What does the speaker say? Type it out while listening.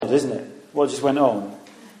odd, isn't it? What just went on.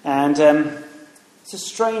 And it's a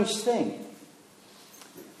strange thing.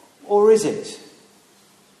 Or is it?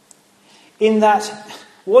 In that,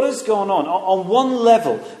 what has gone on one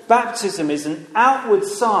level, baptism is an outward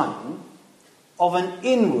sign of an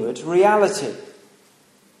inward reality.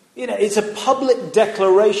 You know, it's a public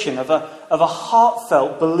declaration of a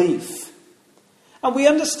heartfelt belief. And we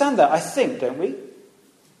understand that, I think, don't we?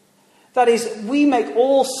 That is, we make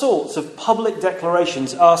all sorts of public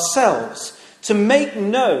declarations ourselves to make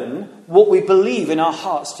known what we believe in our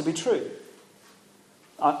hearts to be true.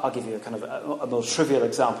 I'll give you a kind of a more trivial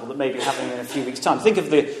example that may be happening in a few weeks' time. Think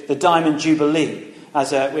of the Diamond Jubilee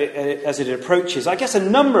as it approaches. I guess a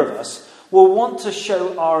number of us will want to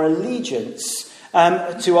show our allegiance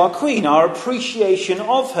to our Queen, our appreciation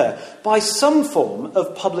of her, by some form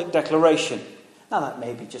of public declaration. Now, that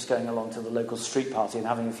may be just going along to the local street party and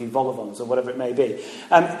having a few vol-au-vents or whatever it may be.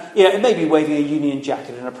 It may be waving a Union Jack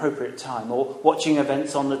at an appropriate time, or watching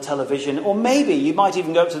events on the television, or maybe you might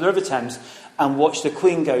even go up to the River Thames and watch the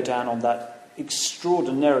Queen go down on that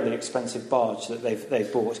extraordinarily expensive barge that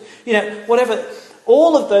they've bought. You know, whatever.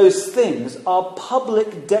 All of those things are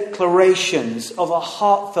public declarations of a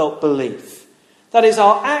heartfelt belief. That is,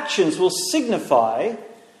 our actions will signify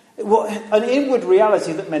an inward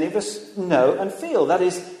reality that many of us know and feel. That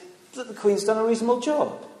is, that the Queen's done a reasonable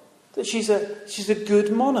job. That she's a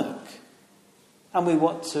good monarch. And we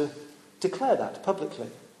want to declare that publicly.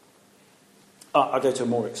 I'll go to a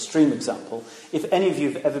more extreme example. If any of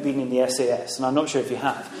you have ever been in the SAS, and I'm not sure if you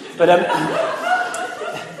have, but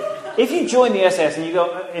if you join the SAS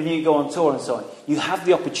and you go on tour and so on, you have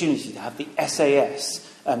the opportunity to have the SAS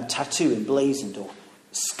tattoo emblazoned or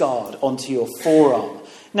scarred onto your forearm.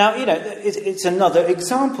 Now, you know, it's another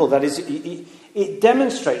example. That is, it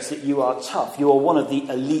demonstrates that you are tough. You are one of the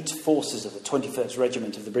elite forces of the 21st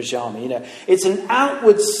Regiment of the British Army. You know, it's an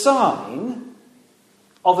outward sign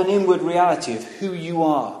of an inward reality of who you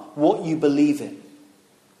are, what you believe in.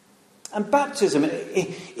 And baptism,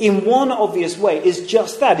 in one obvious way, is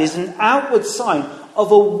just that. Is an outward sign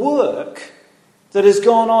of a work that has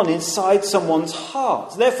gone on inside someone's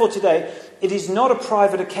heart. Therefore, today, it is not a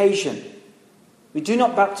private occasion. We do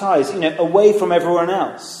not baptize, away from everyone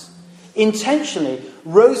else. Intentionally,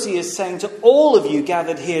 Rosie is saying to all of you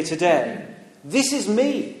gathered here today, this is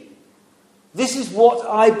me. This is what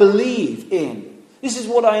I believe in. This is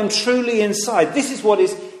what I am truly inside. This is what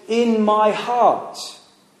is in my heart.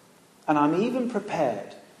 And I'm even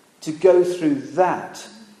prepared to go through that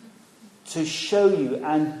to show you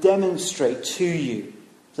and demonstrate to you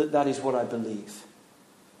that that is what I believe.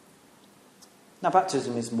 Now,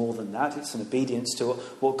 baptism is more than that. It's an obedience to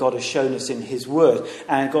what God has shown us in his word.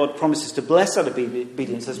 And God promises to bless that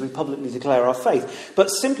obedience as we publicly declare our faith. But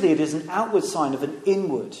simply it is an outward sign of an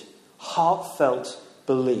inward, heartfelt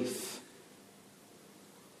belief.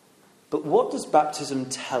 But what does baptism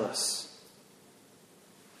tell us?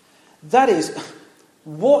 That is,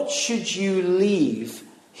 what should you leave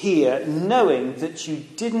here knowing that you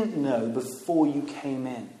didn't know before you came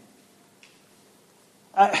in?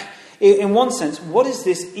 In one sense, what is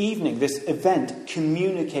this evening, this event,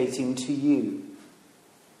 communicating to you?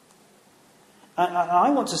 I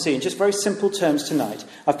want to see, in just very simple terms tonight,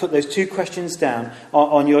 I've put those two questions down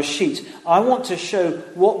on your sheet. I want to show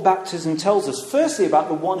what baptism tells us. Firstly, about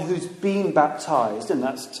the one who's been baptized, and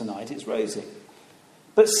that's tonight, it's Rosie.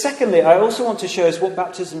 But secondly, I also want to show us what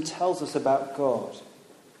baptism tells us about God.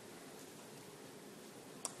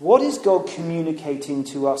 What is God communicating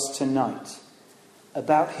to us tonight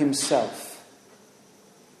about himself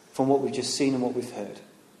from what we've just seen and what we've heard?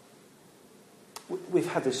 We've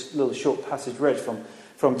had this little short passage read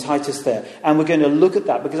from Titus there, and we're going to look at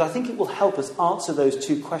that because I think it will help us answer those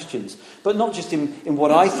two questions, but not just in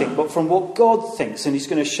what I think, but from what God thinks, and he's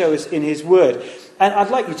going to show us in his word. And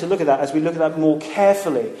I'd like you to look at that as we look at that more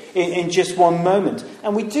carefully in just one moment.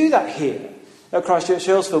 And we do that here at Christ Church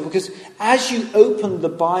Earlsfield because as you open the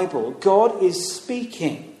Bible, God is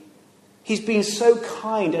speaking. He's been so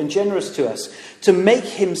kind and generous to us to make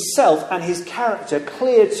himself and his character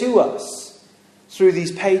clear to us through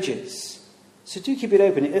these pages. So do keep it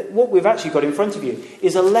open. What we've actually got in front of you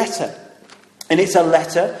is a letter. And it's a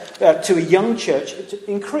letter to a young church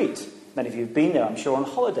in Crete. Many of you have been there, I'm sure, on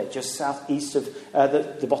holiday, just southeast of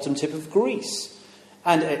the bottom tip of Greece.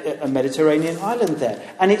 And a Mediterranean island there.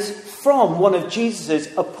 And it's from one of Jesus'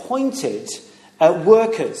 appointed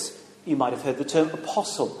workers. You might have heard the term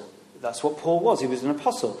apostle. That's what Paul was. He was an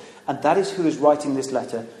apostle. And that is who is writing this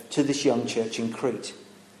letter to this young church in Crete.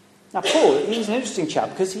 Now, Paul, he's an interesting chap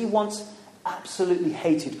because he once absolutely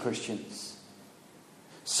hated Christians.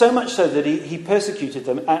 So much so that he persecuted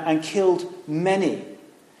them and killed many.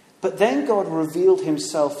 But then God revealed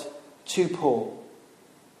himself to Paul.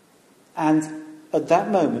 And at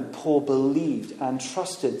that moment, Paul believed and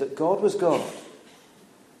trusted that God was God.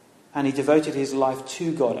 And he devoted his life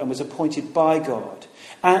to God and was appointed by God.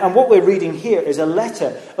 And what we're reading here is a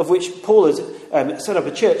letter of which Paul has set up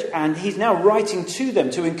a church, and he's now writing to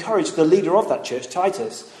them to encourage the leader of that church,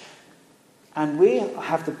 Titus. And we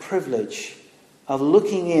have the privilege of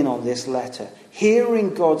looking in on this letter,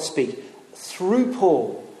 hearing God speak through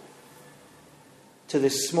Paul to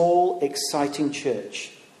this small, exciting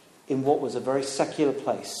church in what was a very secular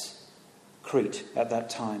place, Crete, at that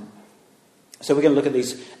time. So we're going to look at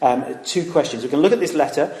these two questions. We're going to look at this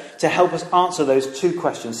letter to help us answer those two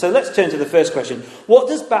questions. So let's turn to the first question. What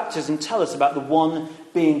does baptism tell us about the one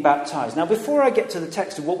being baptized? Now, before I get to the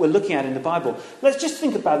text of what we're looking at in the Bible, let's just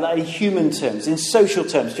think about that in human terms, in social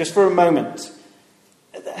terms, just for a moment.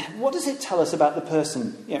 What does it tell us about the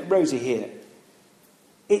person, Rosie here?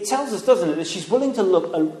 It tells us, doesn't it, that she's willing to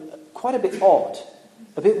look quite a bit odd,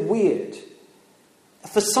 a bit weird,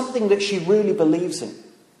 for something that she really believes in.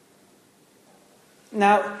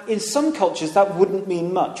 Now, in some cultures, that wouldn't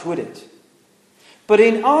mean much, would it? But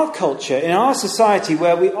in our culture, in our society,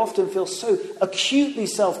 where we often feel so acutely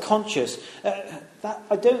self-conscious, that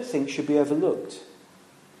I don't think should be overlooked.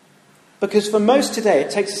 Because for most today,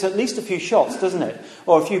 it takes us at least a few shots, doesn't it?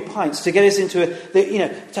 Or a few pints to get us into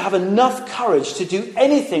to have enough courage to do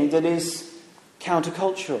anything that is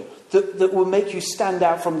countercultural, that will make you stand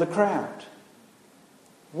out from the crowd.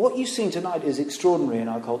 What you've seen tonight is extraordinary in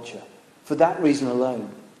our culture, for that reason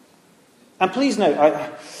alone. And please note,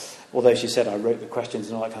 although she said I wrote the questions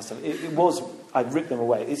and all that kind of stuff, it was, I'd ripped them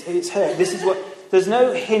away. It's her. This is what, there's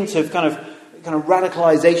no hint of kind of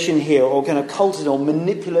radicalisation here, or kind of cultism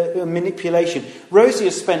or manipulation. Rosie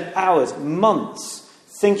has spent hours, months,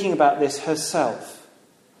 thinking about this herself.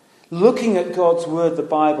 Looking at God's word, the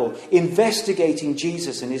Bible, investigating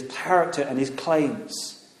Jesus and his character and his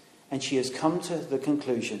claims. And she has come to the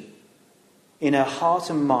conclusion, in her heart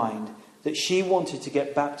and mind, that she wanted to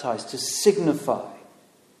get baptized to signify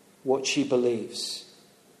what she believes.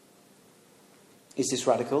 Is this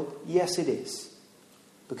radical? Yes, it is.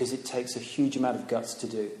 Because it takes a huge amount of guts to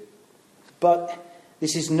do. But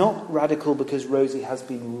this is not radical because Rosie has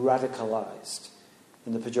been radicalized,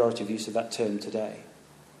 in the pejorative use of that term today.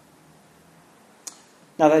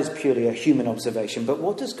 Now, that is purely a human observation, but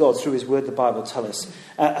what does God, through his word, the Bible, tell us?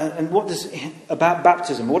 And what does about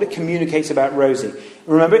baptism, what it communicates about Rosie?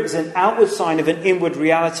 Remember, it's an outward sign of an inward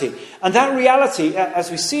reality. And that reality,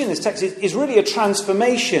 as we see in this text, is really a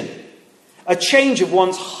transformation, a change of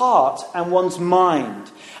one's heart and one's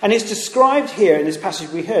mind. And it's described here in this passage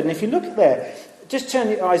we heard. And if you look at there, just turn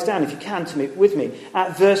your eyes down, if you can, with me,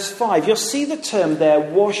 at verse 5. You'll see the term there,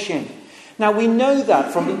 washing. Now, we know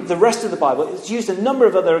that from the rest of the Bible. It's used a number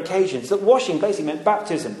of other occasions, that washing basically meant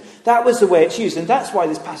baptism. That was the way it's used, and that's why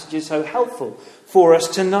this passage is so helpful for us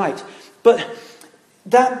tonight. But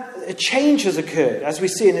that change has occurred, as we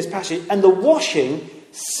see in this passage, and the washing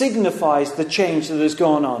signifies the change that has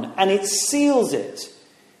gone on, and it seals it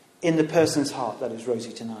in the person's heart, that is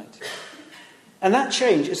Rosie tonight. And that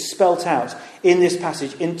change is spelt out in this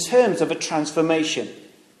passage in terms of a transformation.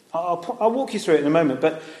 I'll walk you through it in a moment,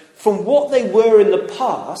 but from what they were in the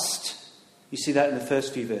past, you see that in the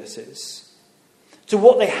first few verses, to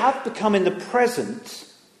what they have become in the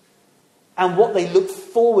present, and what they look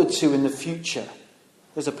forward to in the future.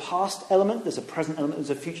 There's a past element, there's a present element,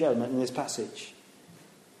 there's a future element in this passage.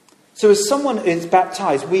 So as someone is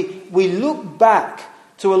baptized, we look back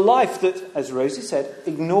to a life that, as Rosie said,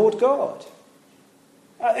 ignored God.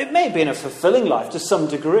 It may have been a fulfilling life to some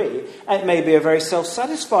degree, and it may be a very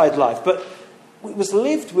self-satisfied life, but it was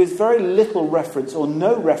lived with very little reference or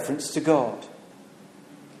no reference to God.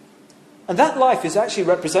 And that life is actually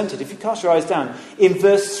represented, if you cast your eyes down, in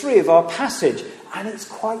verse 3 of our passage, and it's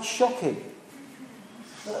quite shocking.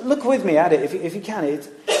 Look with me at it, if you can.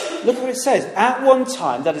 Look what it says. At one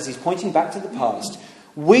time, that is, he's pointing back to the past,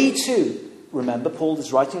 we too, remember, Paul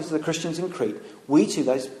is writing to the Christians in Crete, we too,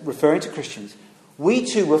 that is referring to Christians, we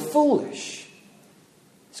too were foolish.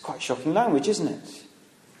 It's quite shocking language, isn't it?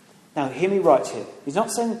 Now, hear me right here. He's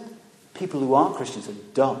not saying people who aren't Christians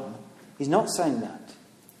are dumb. He's not saying that.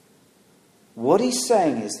 What he's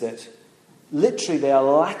saying is that literally they are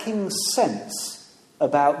lacking sense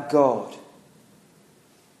about God.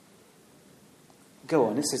 Go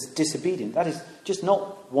on, it says disobedient. That is just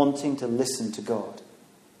not wanting to listen to God.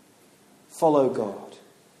 Follow God.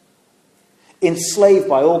 Enslaved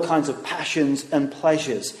by all kinds of passions and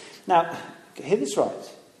pleasures. Now, hear this right.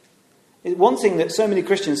 One thing that so many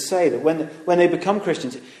Christians say that when they become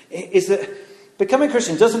Christians is that Becoming a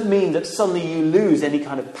Christian doesn't mean that suddenly you lose any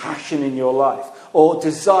kind of passion in your life or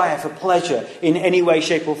desire for pleasure in any way,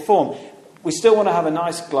 shape or form. We still want to have a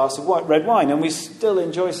nice glass of red wine, and we still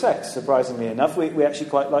enjoy sex, surprisingly enough. We actually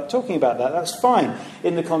quite like talking about that. That's fine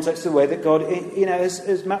in the context of the way that God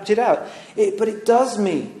has mapped it out. But it does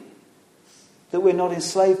mean that we're not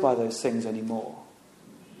enslaved by those things anymore.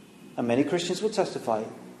 And many Christians will testify,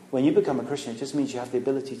 when you become a Christian, it just means you have the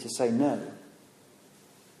ability to say no.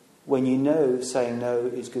 When you know saying no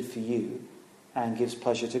is good for you and gives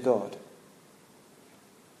pleasure to God.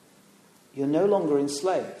 You're no longer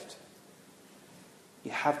enslaved.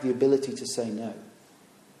 You have the ability to say no.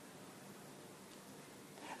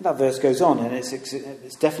 And that verse goes on, and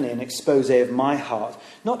it's definitely an expose of my heart.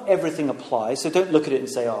 Not everything applies, so don't look at it and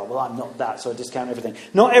say, oh, well, I'm not that, so I discount everything.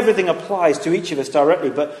 Not everything applies to each of us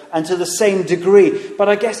directly, and to the same degree. But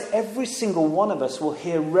I guess every single one of us will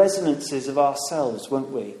hear resonances of ourselves,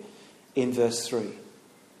 won't we? In verse 3,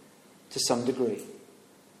 to some degree.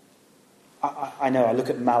 I know, I look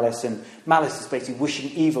at malice, and malice is basically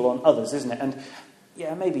wishing evil on others, isn't it? And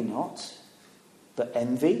yeah, maybe not. But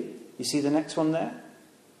envy, you see the next one there?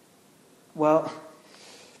 Well,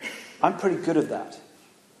 I'm pretty good at that.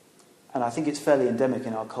 And I think it's fairly endemic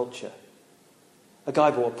in our culture. A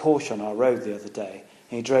guy bought a Porsche on our road the other day,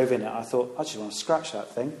 and he drove in it. I thought, I just want to scratch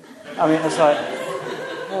that thing. I mean, it's like,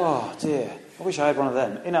 oh dear. I wish I had one of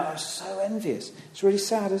them. I was so envious. It's really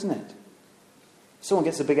sad, isn't it? Someone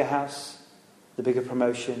gets a bigger house, the bigger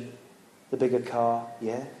promotion, the bigger car.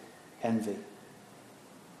 Yeah? Envy.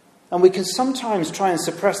 And we can sometimes try and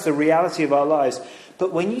suppress the reality of our lives.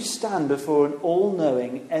 But when you stand before an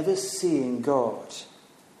all-knowing, ever-seeing God,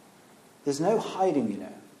 there's no hiding,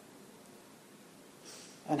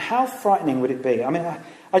 And how frightening would it be? I mean,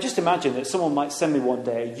 I just imagine that someone might send me one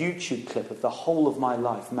day a YouTube clip of the whole of my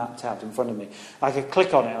life mapped out in front of me. I could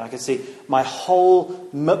click on it and I could see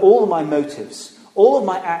all of my motives, all of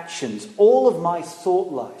my actions, all of my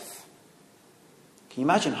thought life. Can you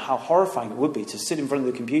imagine how horrifying it would be to sit in front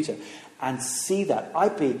of the computer and see that?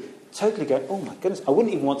 I'd be totally going, oh my goodness, I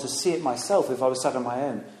wouldn't even want to see it myself if I was sat on my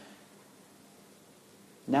own.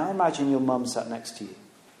 Now imagine your mum sat next to you.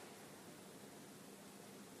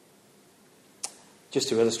 Just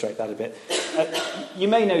to illustrate that a bit. You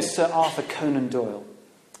may know Sir Arthur Conan Doyle.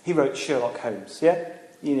 He wrote Sherlock Holmes, yeah?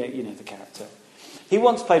 You know the character. He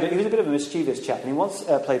was a bit of a mischievous chap, and he once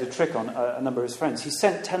played a trick on a number of his friends. He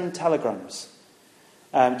sent 10 telegrams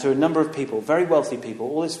to a number of people, very wealthy people,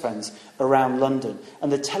 all his friends, around London.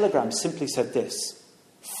 And the telegram simply said this: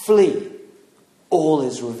 flee, all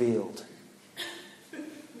is revealed.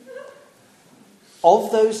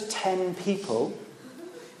 Of those 10 people,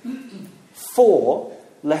 4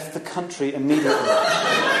 left the country immediately.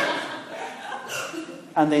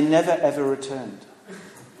 And they never ever returned.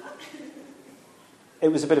 It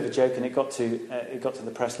was a bit of a joke, and it got to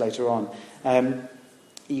the press later on.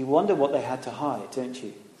 You wonder what they had to hide, don't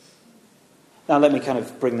you? Now let me kind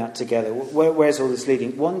of bring that together. Where's all this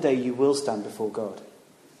leading? One day you will stand before God.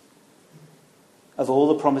 Of all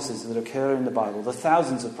the promises that occur in the Bible, the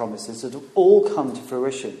thousands of promises that have all come to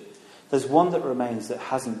fruition, there's one that remains that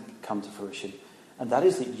hasn't come to fruition. And that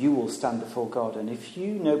is that you will stand before God. And if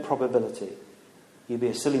you know probability, you'd be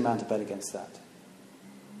a silly man to bet against that.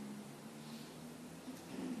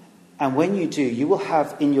 And when you do, you will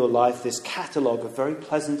have in your life this catalogue of very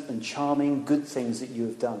pleasant and charming good things that you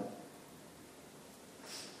have done.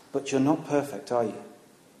 But you're not perfect, are you?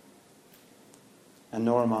 And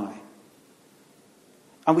nor am I.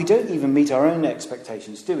 And we don't even meet our own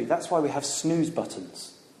expectations, do we? That's why we have snooze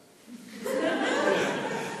buttons.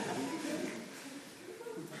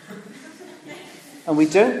 And we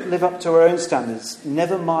don't live up to our own standards,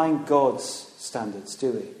 never mind God's standards,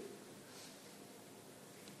 do we?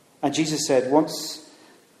 And Jesus said once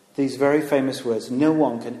these very famous words: no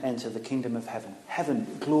one can enter the kingdom of heaven. Heaven,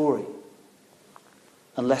 glory,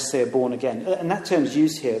 unless they are born again. And that term's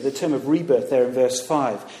used here, the term of rebirth there in verse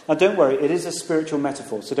 5. Now don't worry, it is a spiritual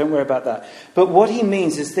metaphor, so don't worry about that. But what he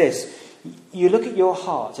means is this: you look at your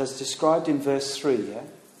heart as described in verse 3, yeah?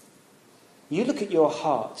 You look at your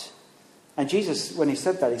heart, and Jesus, when he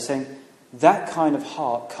said that, he's saying that kind of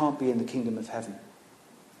heart can't be in the kingdom of heaven.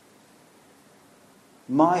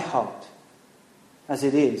 My heart, as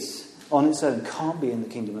it is on its own, can't be in the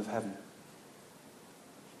kingdom of heaven.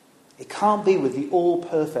 It can't be with the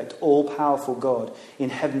all-perfect, all-powerful God in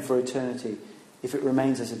heaven for eternity if it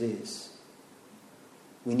remains as it is.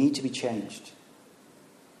 We need to be changed.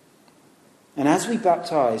 And as we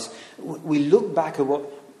baptize, we look back at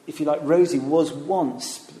what, if you like, Rosie was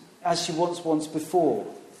once, as she was once before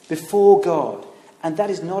God, And that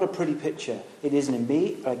is not a pretty picture. It isn't in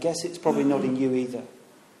me, but I guess it's probably not in you either.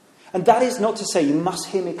 And that is not to say, you must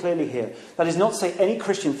hear me clearly here, that is not to say any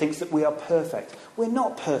Christian thinks that we are perfect. We're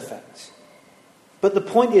not perfect. But the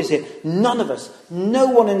point is here, none of us, no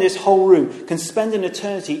one in this whole room can spend an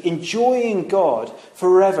eternity enjoying God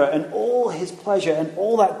forever and all his pleasure and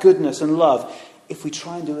all that goodness and love if we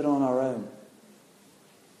try and do it on our own.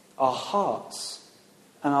 Our hearts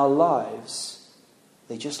and our lives,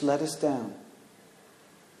 they just let us down.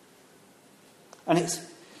 And it's,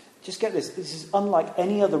 just get this is unlike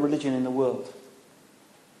any other religion in the world.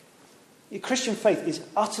 The Christian faith is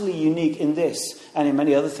utterly unique in this and in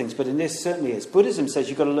many other things, but in this certainly is. Buddhism says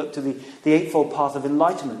you've got to look to the Eightfold Path of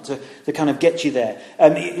Enlightenment to kind of get you there.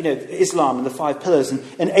 Islam and the 5 pillars.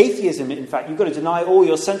 And atheism, in fact, you've got to deny all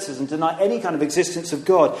your senses and deny any kind of existence of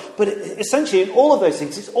God. But essentially, in all of those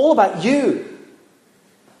things, it's all about you.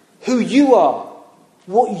 Who you are.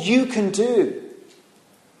 What you can do.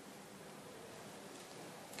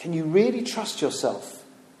 Can you really trust yourself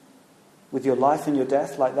with your life and your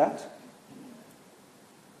death like that?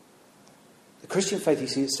 The Christian faith, you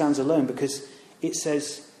see, it stands alone because it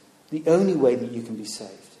says the only way that you can be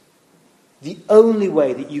saved, the only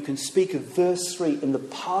way that you can speak of verse 3 in the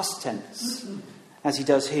past tense, as he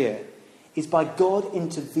does here, is by God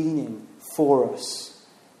intervening for us.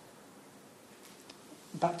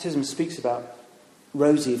 Baptism speaks about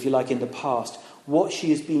Rosie, if you like, in the past, what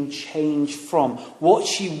she has been changed from, what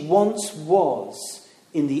she once was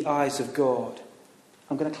in the eyes of God.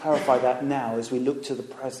 I'm going to clarify that now as we look to the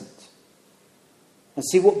present. And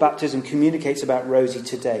see what baptism communicates about Rosie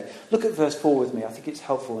today. Look at verse 4 with me. I think it's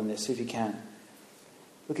helpful in this, if you can.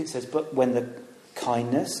 Look, it says, but when the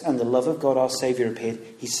kindness and the love of God our Saviour appeared,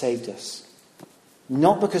 he saved us.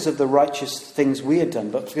 Not because of the righteous things we had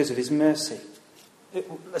done, but because of his mercy.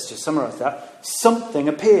 Let's just summarise that. Something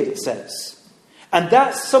appeared, it says. And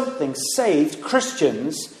that something saved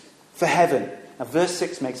Christians for heaven. Now verse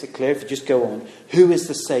 6 makes it clear, if you just go on. Who is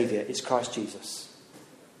the Saviour? It's Christ Jesus.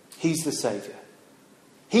 He's the Saviour.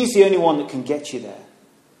 He's the only one that can get you there.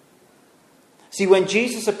 See, when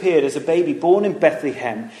Jesus appeared as a baby born in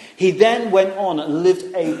Bethlehem, he then went on and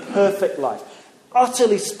lived a perfect life.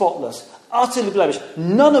 Utterly spotless, utterly blemished.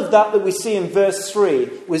 None of that we see in verse 3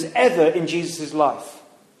 was ever in Jesus' life.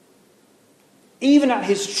 Even at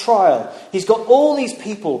his trial, he's got all these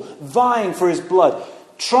people vying for his blood,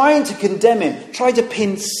 trying to condemn him, trying to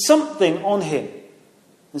pin something on him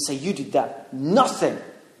and say, you did that. Nothing.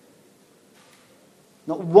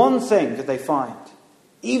 Not one thing could they find.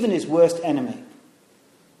 Even his worst enemy.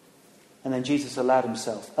 And then Jesus allowed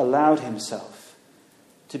himself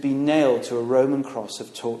to be nailed to a Roman cross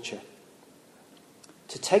of torture.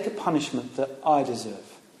 To take a punishment that I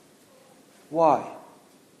deserve. Why?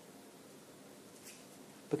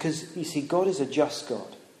 Because, you see, God is a just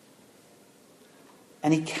God.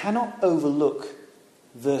 And he cannot overlook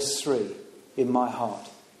verse 3 in my heart.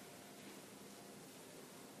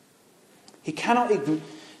 He cannot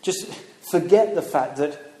just forget the fact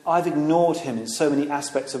that I've ignored him in so many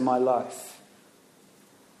aspects of my life.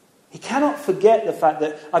 He cannot forget the fact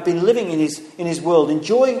that I've been living in his world,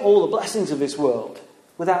 enjoying all the blessings of this world,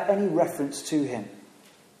 without any reference to him.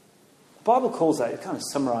 The Bible calls that, it kind of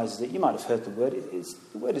summarises it. You might have heard the word.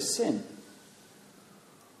 The word is sin.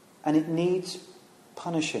 And it needs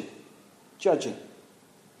punishing, judging.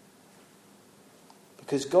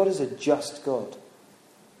 Because God is a just God.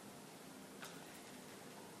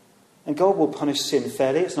 And God will punish sin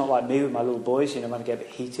fairly. It's not like me with my little boys, when I get a bit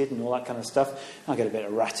heated and all that kind of stuff. I get a bit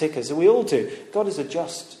erratic, as we all do. God is a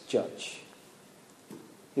just judge.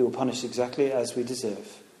 He will punish exactly as we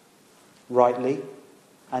deserve. Rightly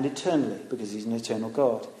and eternally, because he's an eternal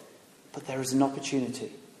God. But there is an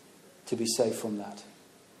opportunity to be saved from that.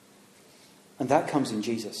 And that comes in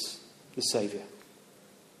Jesus, the Saviour.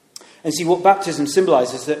 And see, what baptism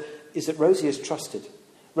symbolises is that Rosie has trusted.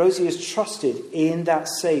 Rosie has trusted in that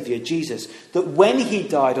Saviour, Jesus, that when he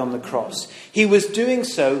died on the cross, he was doing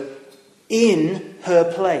so in her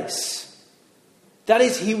place. That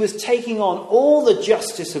is, he was taking on all the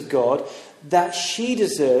justice of God that she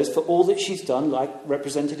deserves for all that she's done, like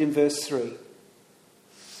represented in verse 3.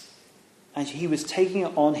 And he was taking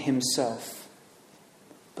it on himself.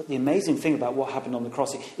 But the amazing thing about what happened on the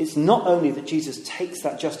cross, it's not only that Jesus takes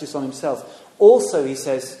that justice on himself, also he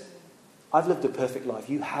says, I've lived a perfect life.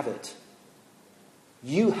 You have it.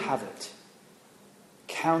 You have it.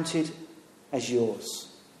 Counted as yours.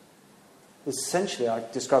 Essentially, I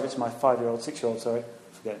describe it to my 5-year-old, 6-year-old,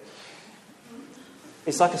 forget it.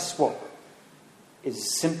 It's like a swap.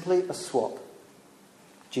 It's simply a swap.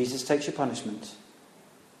 Jesus takes your punishment.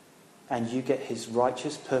 and you get his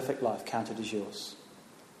righteous, perfect life counted as yours.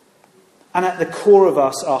 And at the core of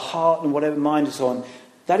us, our heart and whatever mind is on,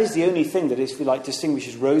 that is the only thing that, if you like,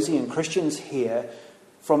 distinguishes Rosie and Christians here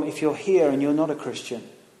from if you're here and you're not a Christian.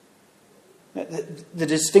 The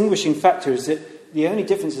distinguishing factor is that the only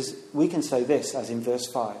difference is we can say this, as in verse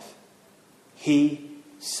 5. He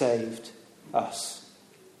saved us.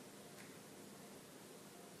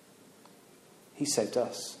 He saved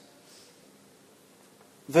us.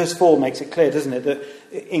 Verse 4 makes it clear, doesn't it,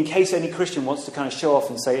 that in case any Christian wants to kind of show off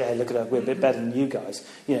and say, hey, look at us, we're a bit better than you guys,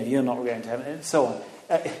 you're not going to heaven, and so on.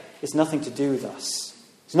 It's nothing to do with us.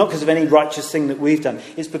 It's not because of any righteous thing that we've done.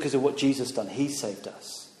 It's because of what Jesus has done. He saved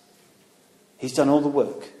us. He's done all the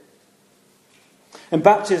work. And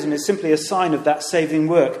baptism is simply a sign of that saving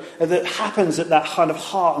work that happens at that kind of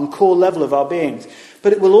heart and core level of our beings.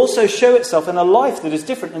 But it will also show itself in a life that is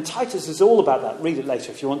different. And Titus is all about that. Read it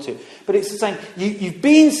later if you want to. But it's saying, you've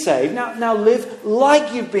been saved. Now live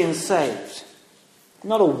like you've been saved.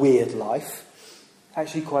 Not a weird life.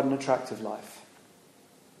 Actually quite an attractive life.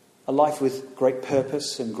 A life with great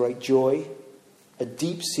purpose and great joy. A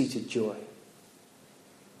deep-seated joy.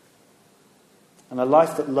 And a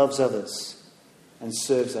life that loves others and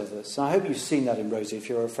serves others. And I hope you've seen that in Rosie if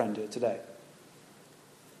you're a friend here today.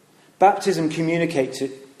 Baptism communicates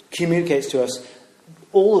to us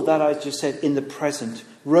all of that I just said in the present.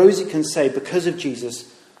 Rosie can say, because of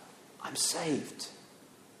Jesus, I'm saved.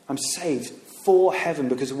 I'm saved for heaven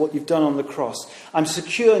because of what you've done on the cross. I'm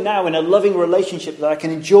secure now in a loving relationship that I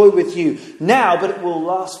can enjoy with you now, but it will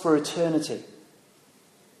last for eternity.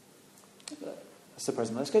 That's the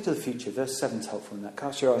present. Let's go to the future. Verse 7 is helpful in that.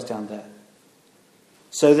 Cast your eyes down there.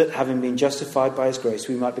 So that having been justified by his grace,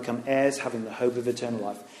 we might become heirs, having the hope of eternal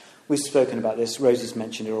life. We've spoken about this. Rosie's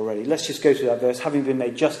mentioned it already. Let's just go to that verse. Having been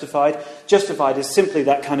made justified. Justified is simply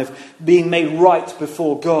that kind of being made right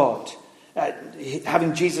before God.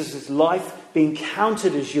 Having Jesus' life being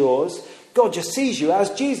counted as yours. God just sees you as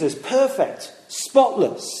Jesus. Perfect.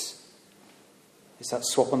 Spotless. It's that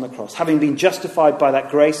swap on the cross. Having been justified by that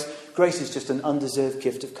grace. Grace is just an undeserved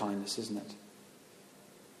gift of kindness, isn't it?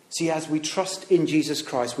 See, as we trust in Jesus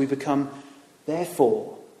Christ, we become,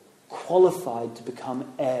 therefore, qualified to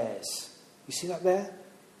become heirs. You see that there?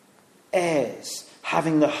 Heirs,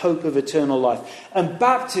 having the hope of eternal life. And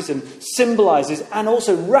baptism symbolizes and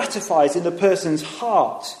also ratifies in the person's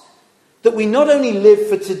heart that we not only live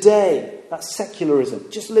for today, that's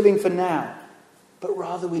secularism, just living for now, but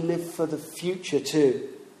rather we live for the future too.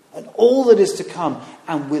 And all that is to come,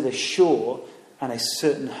 and with a sure and a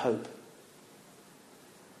certain hope.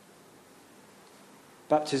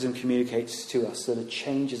 Baptism communicates to us that a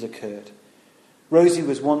change has occurred. Rosie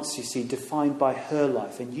was once, you see, defined by her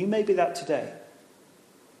life. And you may be that today.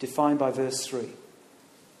 Defined by verse 3.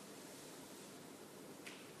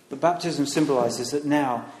 But baptism symbolizes that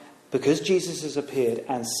now, because Jesus has appeared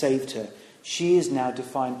and saved her, she is now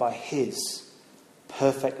defined by his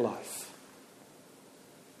perfect life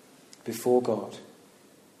before God.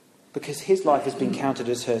 Because his life has been counted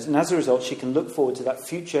as hers. And as a result, she can look forward to that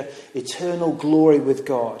future eternal glory with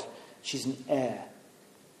God. She's an heir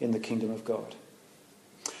in the kingdom of God.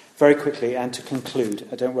 Very quickly, and to conclude,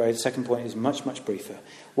 don't worry, the second point is much, much briefer.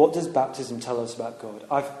 What does baptism tell us about God?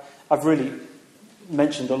 I've really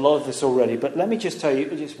mentioned a lot of this already, but let me just tell you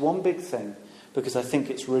just one big thing, because I think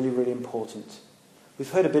it's really, really important. We've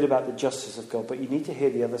heard a bit about the justice of God, but you need to hear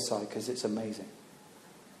the other side, because it's amazing.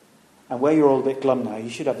 And where you're all a bit glum now, you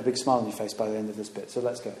should have a big smile on your face by the end of this bit. So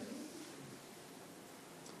let's go.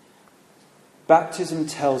 Baptism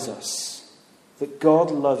tells us that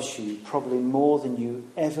God loves you probably more than you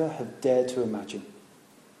ever have dared to imagine.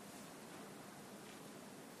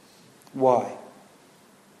 Why?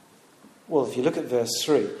 Well, if you look at verse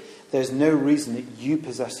 3, there's no reason that you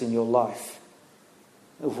possess in your life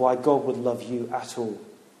of why God would love you at all.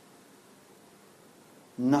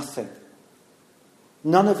 Nothing.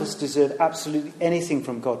 None of us deserve absolutely anything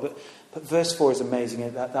from God. But verse 4 is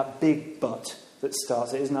amazing. That big but that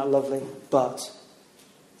starts it. Isn't that lovely? But.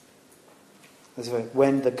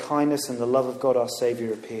 When the kindness and the love of God our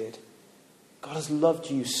Saviour appeared. God has loved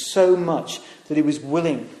you so much that he was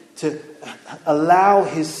willing to allow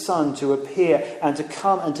his Son to appear and to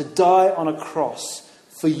come and to die on a cross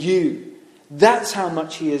for you. That's how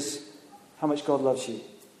much God loves you.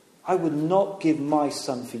 I would not give my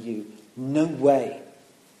Son for you. No way.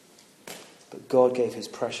 But God gave his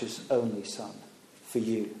precious only Son for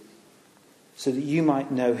you, so that you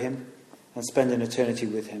might know him and spend an eternity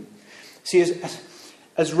with him. See,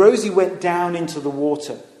 as Rosie went down into the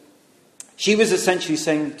water, she was essentially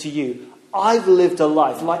saying to you, I've lived a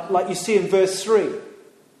life, like you see in verse 3,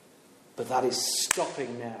 but that is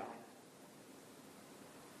stopping now.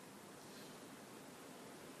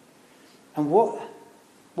 And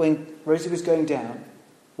when Rosie was going down,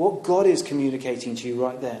 what God is communicating to you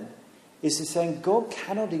right then is to saying God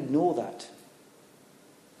cannot ignore that.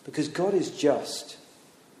 Because God is just.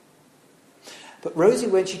 But Rosie,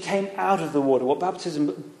 when she came out of the water, what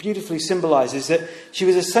baptism beautifully symbolises, that she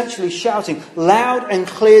was essentially shouting loud and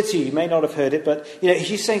clear to you. You may not have heard it, but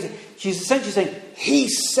she's essentially saying, He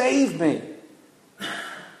saved me.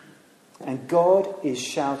 And God is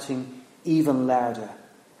shouting even louder,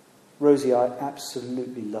 Rosie, I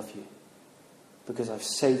absolutely love you because I've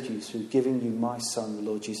saved you through giving you my Son, the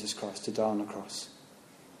Lord Jesus Christ, to die on the cross.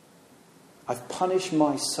 I've punished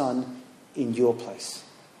my Son in your place.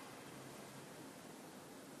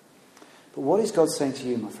 But what is God saying to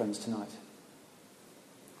you, my friends, tonight?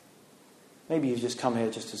 Maybe you've just come here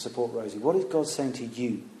just to support Rosie. What is God saying to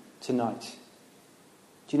you tonight?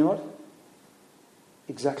 Do you know what?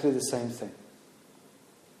 Exactly the same thing.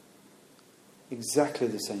 Exactly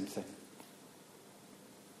the same thing.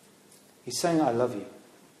 He's saying, I love you.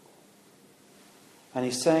 And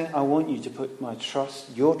he's saying, I want you to put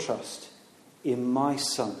your trust in my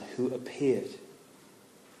Son who appeared,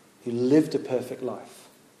 who lived a perfect life,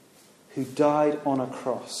 who died on a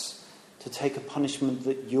cross to take a punishment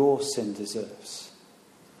that your sin deserves,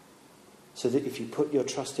 so that if you put your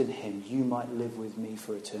trust in him, you might live with me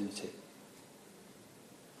for eternity.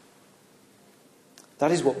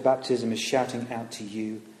 That is what baptism is shouting out to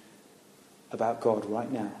you about God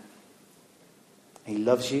right now. He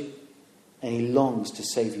loves you and he longs to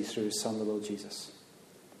save you through his Son, the Lord Jesus.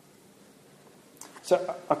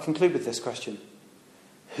 So I'll conclude with this question.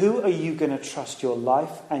 Who are you going to trust your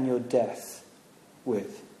life and your death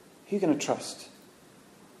with? Who are you going to trust?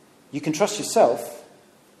 You can trust yourself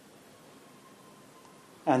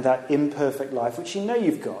and that imperfect life, which you know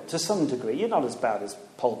you've got to some degree. You're not as bad as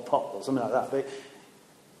Pol Pot or something like that, but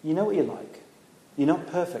you know what you're like. You're not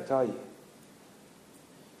perfect, are you?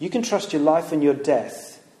 You can trust your life and your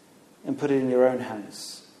death and put it in your own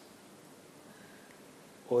hands.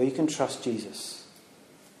 Or you can trust Jesus,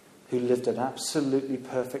 who lived an absolutely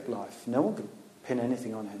perfect life. No one could pin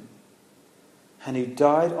anything on him. And who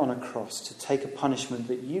died on a cross to take a punishment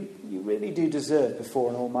that you really do deserve before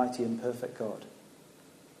an almighty and perfect God.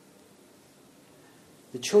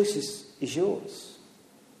 The choice is yours.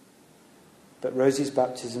 But Rosie's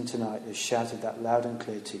baptism tonight has shouted that loud and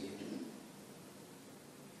clear to you.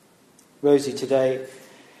 Rosie today,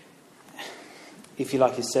 if you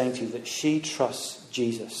like, is saying to you that she trusts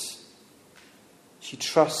Jesus. She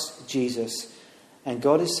trusts Jesus. And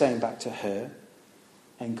God is saying back to her,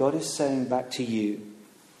 and God is saying back to you,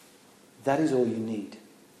 that is all you need.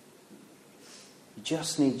 You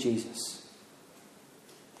just need Jesus.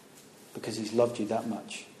 Because he's loved you that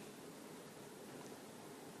much.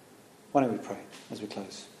 Why don't we pray as we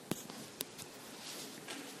close?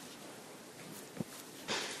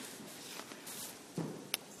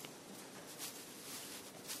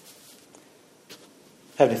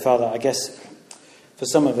 Heavenly Father, I guess for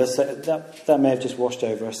some of us that may have just washed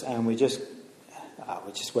over us, and we're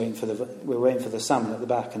waiting for the salmon at the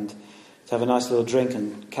back and to have a nice little drink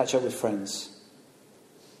and catch up with friends.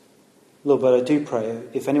 Lord, but I do pray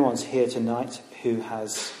if anyone's here tonight who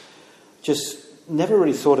has just never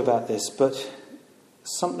really thought about this, but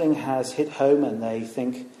something has hit home and they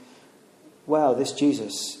think, wow, this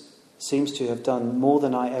Jesus seems to have done more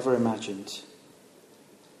than I ever imagined.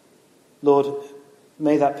 Lord,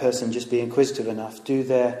 may that person just be inquisitive enough, do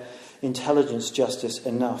their intelligence justice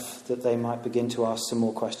enough that they might begin to ask some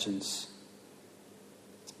more questions.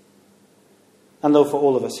 And Lord, for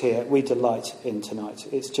all of us here, we delight in tonight.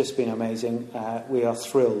 It's just been amazing. We are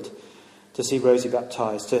thrilled to see Rosie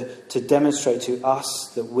baptised, to demonstrate to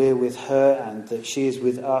us that we're with her and that she is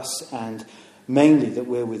with us, and mainly that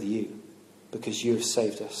we're with you because you have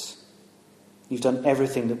saved us. You've done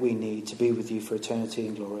everything that we need to be with you for eternity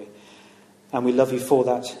and glory. And we love you for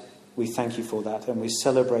that. We thank you for that. And we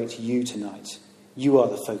celebrate you tonight. You are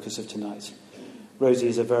the focus of tonight. Rosie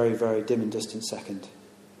is a very, very dim and distant second.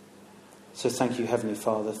 So thank you, Heavenly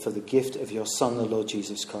Father, for the gift of your Son, the Lord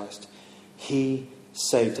Jesus Christ. He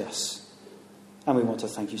saved us. And we want to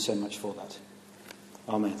thank you so much for that.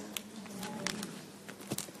 Amen.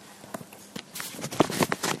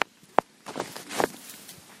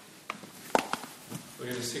 We're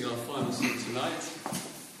going to sing our final song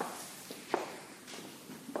tonight.